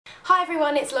Hi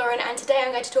everyone, it's Lauren and today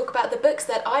I'm going to talk about the books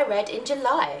that I read in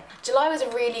July. July was a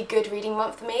really good reading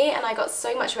month for me and I got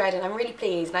so much read and I'm really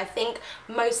pleased, and I think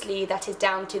mostly that is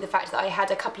down to the fact that I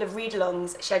had a couple of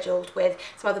read-alongs scheduled with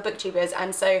some other booktubers,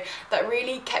 and so that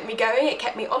really kept me going. It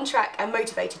kept me on track and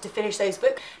motivated to finish those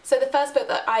books. So the first book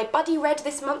that I buddy read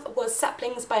this month was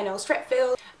Saplings by Noel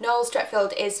Streatfield. Noel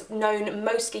Streatfield is known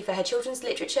mostly for her children's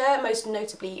literature, most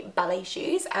notably Ballet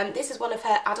Shoes, and this is one of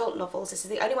her adult novels. This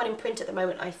is the only one in print at the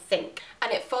moment, I think.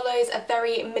 And it follows a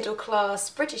very middle-class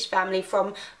British family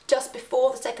from just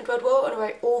before the Second World War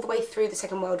and all the way through the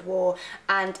Second World War,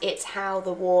 and it's how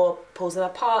the war pulls them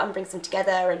apart and brings them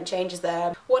together and changes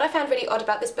them. What I found really odd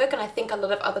about this book, and I think a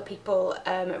lot of other people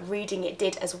reading it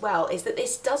did as well, is that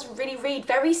this does really read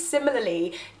very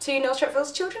similarly to Noel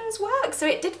Streatfield's children's work. So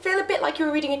it did feel a bit like you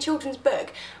were reading a children's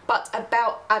book, but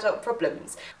about adult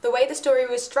problems. The way the story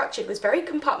was structured was very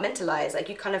compartmentalised. Like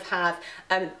you kind of have,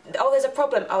 oh there's a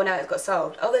problem, oh now it's got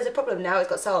solved. Oh there's a problem, now it's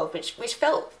got solved, which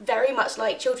felt very much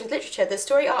like children's literature. The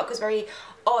story arc was very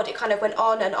odd. It kind of went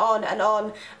on and on and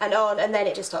on and on, and then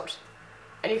it just stopped.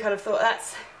 And you kind of thought,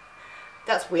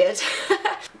 that's weird.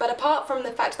 But apart from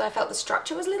the fact that I felt the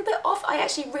structure was a little bit off, I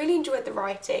actually really enjoyed the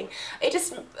writing.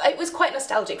 It was quite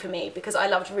nostalgic for me because I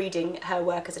loved reading her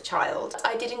work as a child.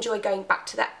 I did enjoy going back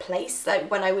to that place,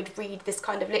 like when I would read this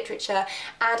kind of literature,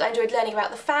 and I enjoyed learning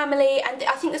about the family, and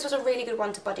I think this was a really good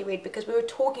one to buddy read because we were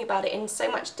talking about it in so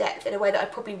much depth in a way that I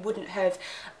probably wouldn't have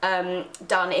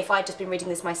done if I'd just been reading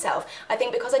this myself. I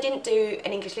think because I didn't do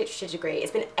an English literature degree,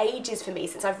 it's been ages for me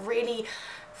since I've really,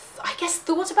 I guess,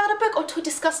 thought about a book or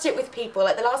discussed it with people.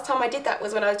 Like the last time I did that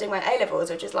was when I was doing my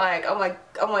A-levels, which is like, oh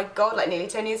my god, like nearly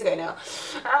 10 years ago now.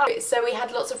 So we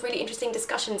had lots of really interesting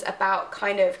discussions about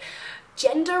kind of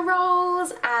gender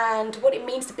roles and what it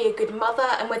means to be a good mother,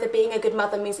 and whether being a good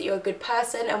mother means that you're a good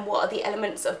person, and what are the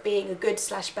elements of being a good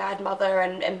 / bad mother,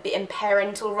 and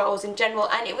parental roles in general.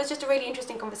 And it was just a really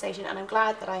interesting conversation, and I'm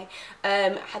glad that I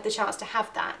had the chance to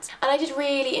have that. And I did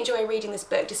really enjoy reading this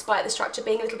book despite the structure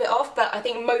being a little bit off, but I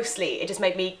think mostly it just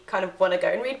made me kind of want to go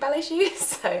and read Ballet Shoes,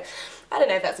 so I don't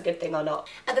know if that's a good thing or not.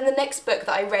 And then the next book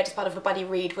that I read as part of a buddy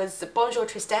read was Bonjour,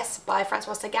 Tristesse by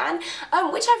Francoise Sagan,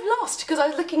 which I've lost because I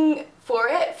was looking for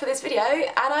it for this video and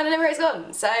I don't know where it's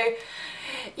gone, so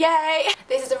yay!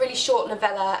 This is a really short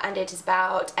novella and it is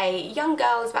about a young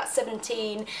girl who's about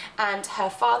 17, and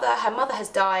her mother has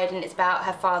died, and it's about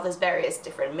her father's various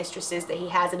different mistresses that he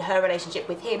has, and her relationship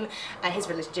with him and his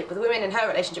relationship with women and her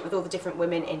relationship with all the different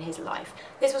women in his life.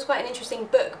 This was quite an interesting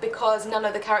book because none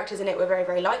of the characters in it were very,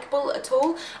 very likeable at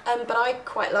all, but I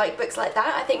quite like books like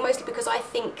that. I think mostly because I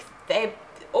think they're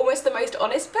almost the most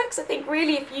honest books. I think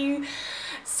really if you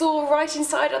saw right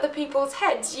inside other people's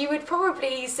heads, you would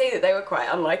probably see that they were quite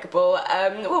unlikable.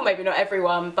 Well, maybe not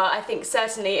everyone, but I think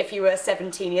certainly if you were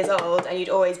 17 years old and you'd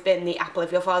always been the apple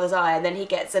of your father's eye, and then he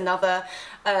gets another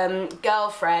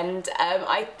girlfriend,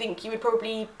 I think you would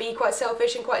probably be quite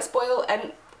selfish and quite spoiled,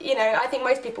 and you know, I think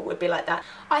most people would be like that.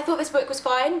 I thought this book was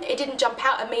fine. It didn't jump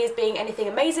out at me as being anything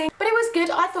amazing, but it was good.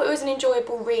 I thought it was an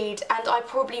enjoyable read, and I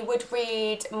probably would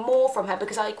read more from her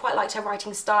because I quite liked her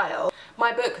writing style.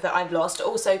 My book that I've lost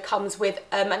also comes with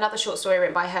another short story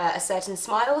written by her, A Certain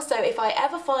Smile, so if I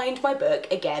ever find my book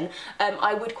again,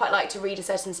 I would quite like to read A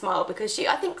Certain Smile because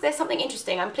I think there's something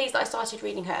interesting. I'm pleased that I started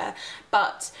reading her,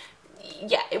 but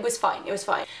yeah, it was fine, it was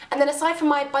fine. And then aside from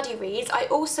my buddy reads, I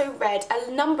also read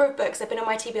a number of books that have been on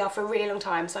my TBR for a really long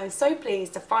time, so I'm so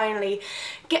pleased to finally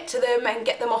get to them and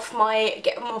get them off my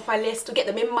list, or get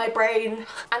them in my brain.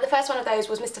 And the first one of those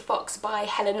was Mr. Fox by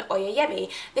Helen Oyeyemi.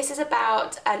 This is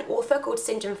about an author called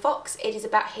St. John Fox. It is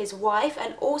about his wife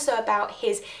and also about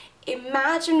his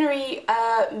imaginary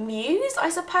muse, I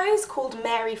suppose, called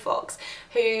Mary Fox,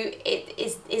 who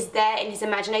is there in his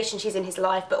imagination. She's in his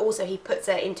life, but also he puts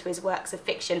her into his works of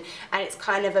fiction, and it's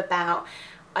kind of about,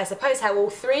 I suppose, how all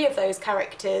three of those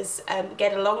characters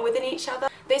get along within each other.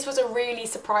 This was a really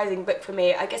surprising book for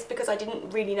me, I guess because I didn't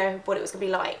really know what it was going to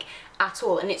be like at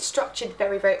all, and it's structured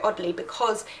very, very oddly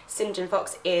because St. John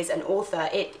Fox is an author.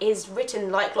 It is written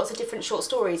like lots of different short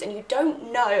stories, and you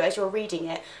don't know as you're reading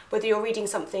it whether you're reading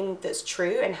something that's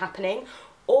true and happening,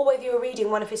 or whether you're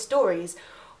reading one of his stories,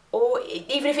 or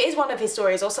even if it is one of his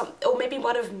stories, or maybe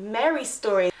one of Mary's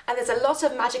stories. And there's a lot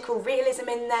of magical realism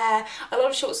in there, a lot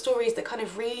of short stories that kind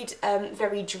of read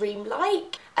very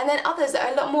dreamlike, and then others that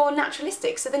are a lot more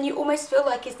naturalistic, so then you almost feel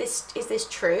like, is this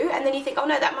true? And then you think, oh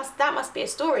no, that must be a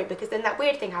story, because then that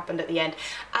weird thing happened at the end.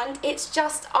 And it's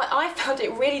just, I found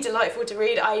it really delightful to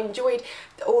read. I enjoyed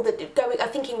all the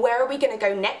thinking, where are we going to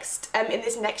go next in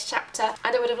this next chapter?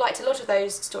 And I would have liked a lot of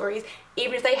those stories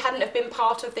even if they hadn't have been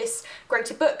part of this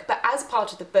greater book. But as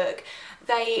part of the book,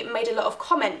 they made a lot of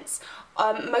comments,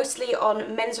 mostly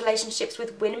on men's relationships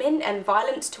with women and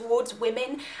violence towards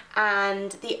women,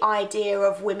 and the idea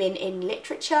of women in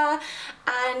literature,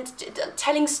 and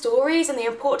telling stories and the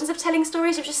importance of telling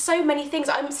stories. There's just so many things.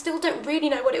 I still don't really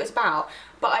know what it was about,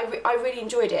 but I really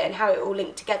enjoyed it and how it all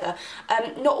linked together.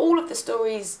 Not all of the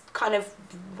stories kind of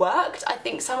worked. I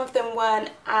think some of them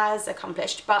weren't as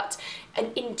accomplished, but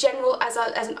in general, as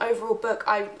an overall book,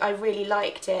 I really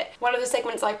liked it. One of the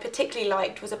segments I particularly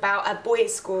liked was about a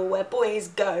boys' school where boys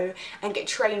go and get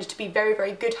trained to be very,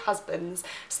 very good husbands.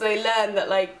 So they learn that,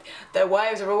 like, their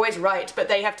wives are always right, but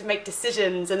they have to make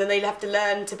decisions, and then they have to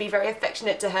learn to be very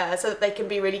affectionate to her so that they can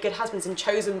be really good husbands and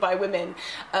chosen by women.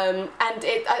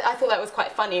 I thought that was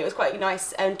quite funny. It was quite a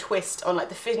nice twist on, like,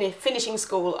 the finishing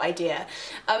school idea.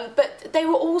 But they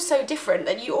were all so different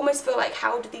that you almost feel like,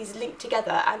 how do these link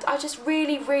together? And I just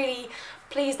really, really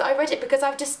pleased that I read it, because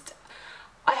I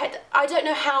don't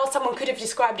know how someone could have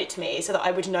described it to me so that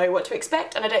I would know what to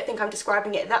expect, and I don't think I'm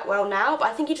describing it that well now, but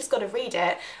I think you just got to read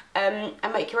it and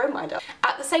make your own mind up.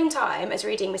 At the same time as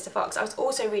reading Mr. Fox, I was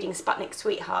also reading Sputnik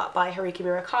Sweetheart by Haruki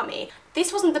Murakami.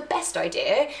 This wasn't the best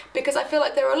idea, because I feel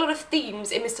like there are a lot of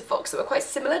themes in Mr. Fox that were quite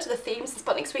similar to the themes in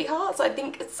Sputnik Sweetheart, so I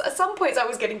think at some points I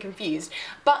was getting confused.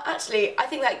 But actually, I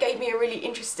think that gave me a really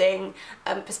interesting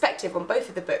perspective on both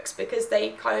of the books, because they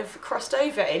kind of crossed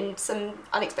over in some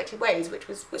unexpected ways, which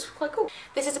was quite cool.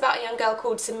 This is about a young girl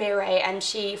called Samire, and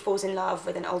she falls in love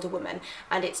with an older woman,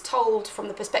 and it's told from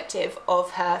the perspective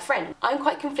of her friend. I'm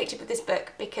quite conflicted with this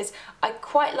book because I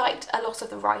quite liked a lot of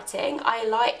the writing. I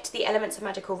liked the elements of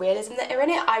magical realism that are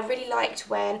in it. I really liked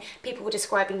when people were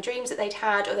describing dreams that they'd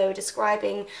had, or they were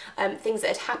describing things that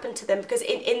had happened to them, because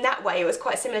in that way it was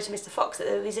quite similar to Mr. Fox, that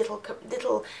there were these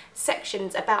little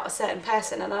sections about a certain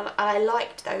person, and I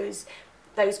liked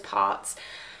those parts.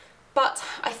 But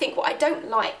I think what I don't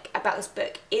like about this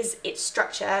book is its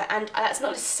structure, and that's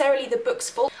not necessarily the book's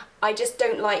fault. I just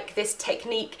don't like this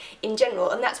technique in general,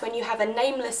 and that's when you have a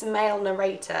nameless male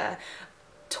narrator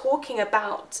talking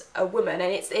about a woman,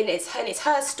 and it's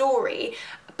her story,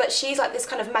 but she's like this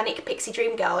kind of manic pixie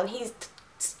dream girl, and he's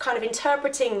kind of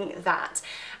interpreting that.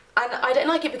 And I don't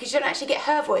like it because you don't actually get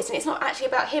her voice, and it's not actually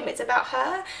about him, it's about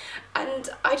her. And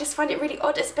I just find it really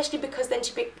odd, especially because then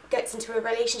she gets into a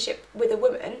relationship with a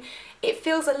woman. It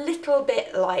feels a little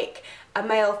bit like a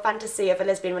male fantasy of a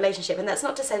lesbian relationship, and that's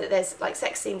not to say that there's like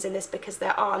sex scenes in this, because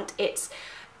there aren't. It's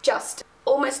just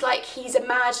almost like he's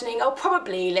imagining, oh,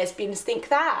 probably lesbians think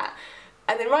that,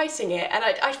 and then writing it. And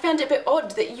I found it a bit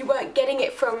odd that you weren't getting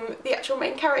it from the actual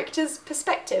main characters'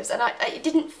 perspectives, and it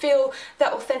didn't feel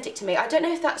that authentic to me. I don't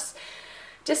know if that's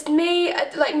just me,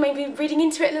 like maybe reading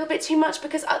into it a little bit too much,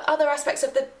 because other aspects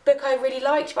of the book I really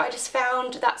liked, but I just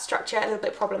found that structure a little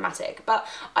bit problematic. But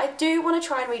I do want to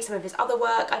try and read some of his other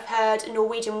work. I've heard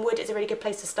Norwegian Wood is a really good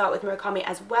place to start with Murakami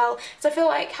as well, so I feel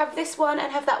like have this one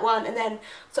and have that one, and then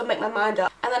sort of make my mind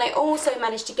up. And then I also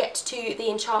managed to get to The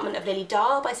Enchantment of Lily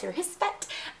Dahl by Siri Hustvedt,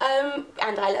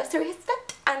 and I love Siri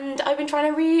Hustvedt, and I've been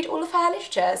trying to read all of her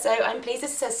literature, so I'm pleased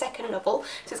this is her second novel,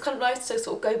 so it's kind of nice to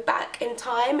sort of go back in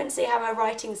time and see how her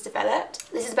writing's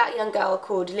developed. This is about a young girl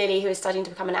called Lily who is studying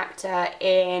to become an actor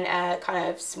in a kind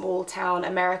of small town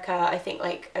America, I think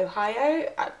like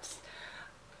Ohio.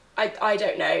 I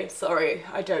don't know, sorry,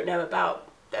 I don't know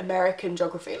about American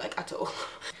geography like at all.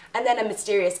 And then a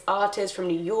mysterious artist from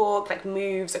New York like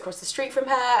moves across the street from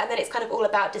her, and then it's kind of all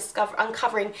about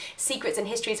uncovering secrets and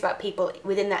histories about people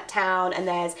within that town, and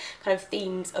there's kind of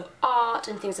themes of art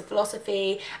and themes of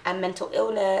philosophy and mental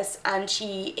illness, and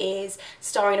she is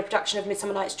starring in a production of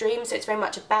Midsummer Night's Dream, so it's very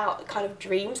much about kind of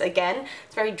dreams again.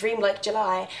 It's very dreamlike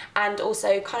July, and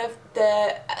also kind of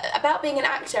about being an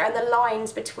actor and the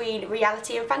lines between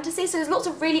reality and fantasy, so there's lots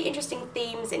of really interesting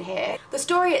themes in here. The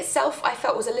story itself I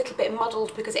felt was a little bit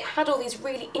muddled because it had all these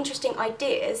really interesting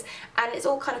ideas and it's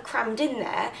all kind of crammed in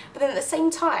there, but then at the same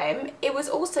time it was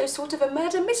also sort of a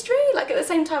murder mystery, like at the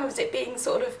same time as it being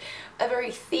sort of a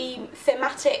very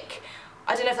thematic,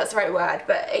 I don't know if that's the right word,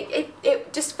 but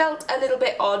it just felt a little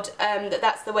bit odd that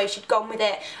that's the way she'd gone with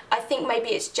it. I think maybe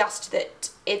it's just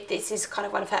that this is kind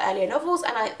of one of her earlier novels,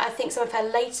 and I think some of her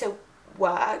later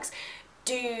works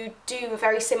do a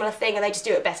very similar thing, and they just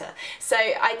do it better. So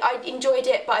I enjoyed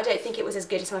it, but I don't think it was as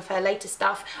good as some of her later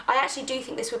stuff. I actually do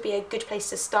think this would be a good place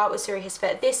to start with Siri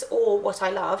Hustvedt, this or What I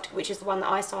Loved, which is the one that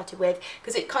I started with,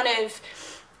 because it kind of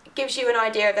gives you an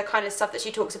idea of the kind of stuff that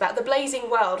she talks about. The Blazing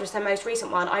World was her most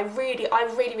recent one. I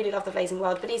really love The Blazing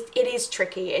World, but it is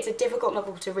tricky. It's a difficult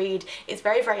novel to read. It's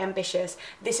very, very ambitious.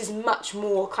 This is much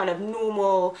more kind of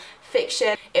normal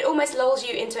fiction. It almost lulls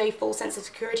you into a false sense of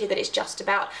security that it's just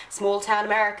about small town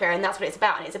America, and that's what it's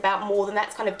about, and it's about more than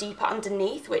that's kind of deeper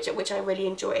underneath, which I really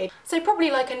enjoyed. So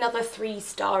probably like another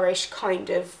 3-star-ish kind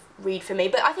of read for me,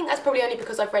 but I think that's probably only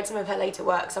because I've read some of her later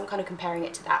work, so I'm kind of comparing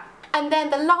it to that. And then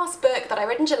the last book that I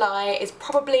read in July is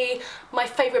probably my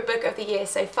favourite book of the year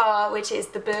so far, which is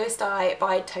The Bluest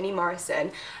by Toni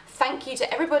Morrison. Thank you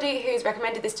to everybody who's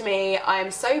recommended this to me. I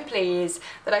am so pleased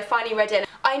that I finally read it.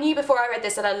 I knew before I read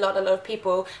this that a lot of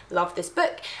people loved this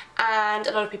book, and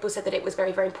a lot of people said that it was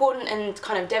very, very important and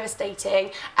kind of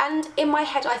devastating, and in my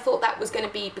head I thought that was going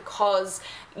to be because,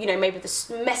 you know, maybe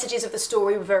the messages of the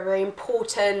story were very, very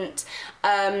important,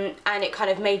 and it kind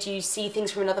of made you see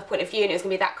things from another point of view, and it was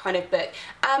going to be that kind of book.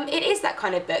 It is that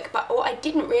kind of book, but what I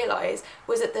didn't realise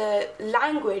was that the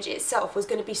language itself was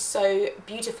going to be so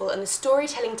beautiful, and the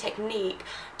storytelling technique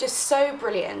just so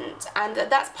brilliant, and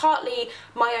that's partly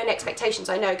my own expectations,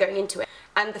 I know, going into it,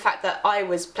 and the fact that I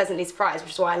was pleasantly surprised,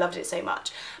 which is why I loved it so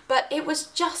much. But it was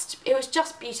just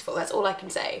beautiful, that's all I can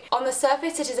say. On the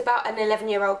surface, it is about an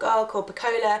 11-year-old girl called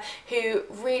Pecola who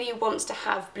really wants to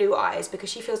have blue eyes because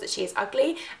she feels that she is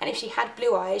ugly, and if she had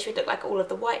blue eyes, she would look like all of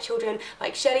the white children,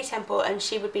 like Shirley Temple, and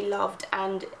she would be loved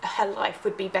and her life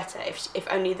would be better if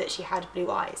only that she had blue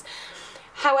eyes.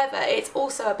 However, it's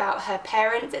also about her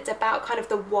parents, it's about kind of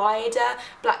the wider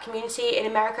black community in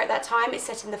America at that time. It's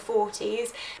set in the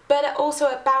 40s, but also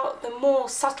about the more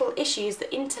subtle issues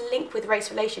that interlink with race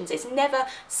relations. It's never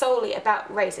solely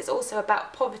about race, it's also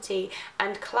about poverty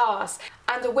and class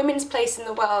and the women's place in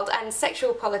the world and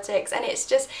sexual politics, and it's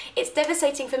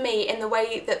devastating for me in the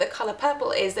way that The Colour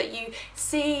Purple is, that you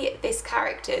see these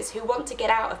characters who want to get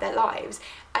out of their lives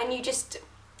and you just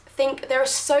think there are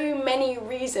so many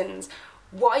reasons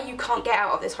why you can't get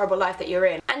out of this horrible life that you're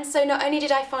in. And so not only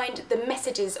did I find the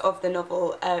messages of the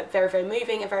novel very, very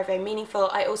moving and very, very meaningful,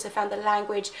 I also found the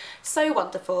language so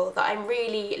wonderful that I'm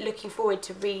really looking forward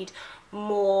to read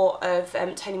more of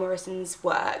Toni Morrison's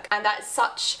work, and that's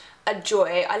such a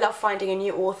joy. I love finding a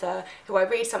new author who I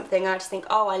read something and I just think,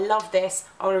 oh, I love this,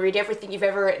 I want to read everything you've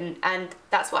ever written, and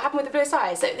that's what happened with The Bluest.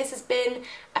 So this has been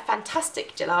a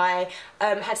fantastic July.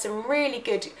 Had some really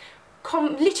good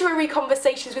literary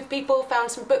conversations with people,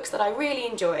 found some books that I really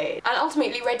enjoyed, and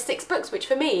ultimately read 6 books, which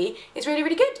for me is really,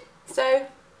 really good. So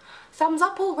thumbs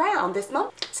up all round this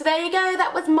month. So there you go,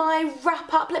 that was my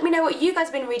wrap up. Let me know what you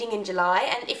guys have been reading in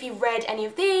July, and if you read any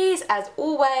of these. As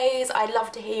always, I'd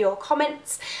love to hear your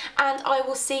comments, and I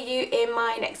will see you in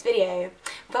my next video.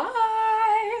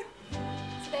 Bye!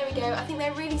 There we go. I think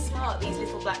they're really smart, these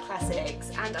little black classics,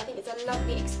 and I think it's a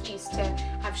lovely excuse to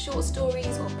have short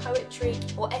stories or poetry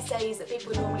or essays that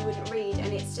people normally wouldn't read,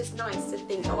 and it's just nice to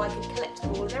think, oh, I could collect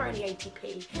them all and they're only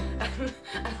 80p.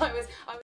 And I was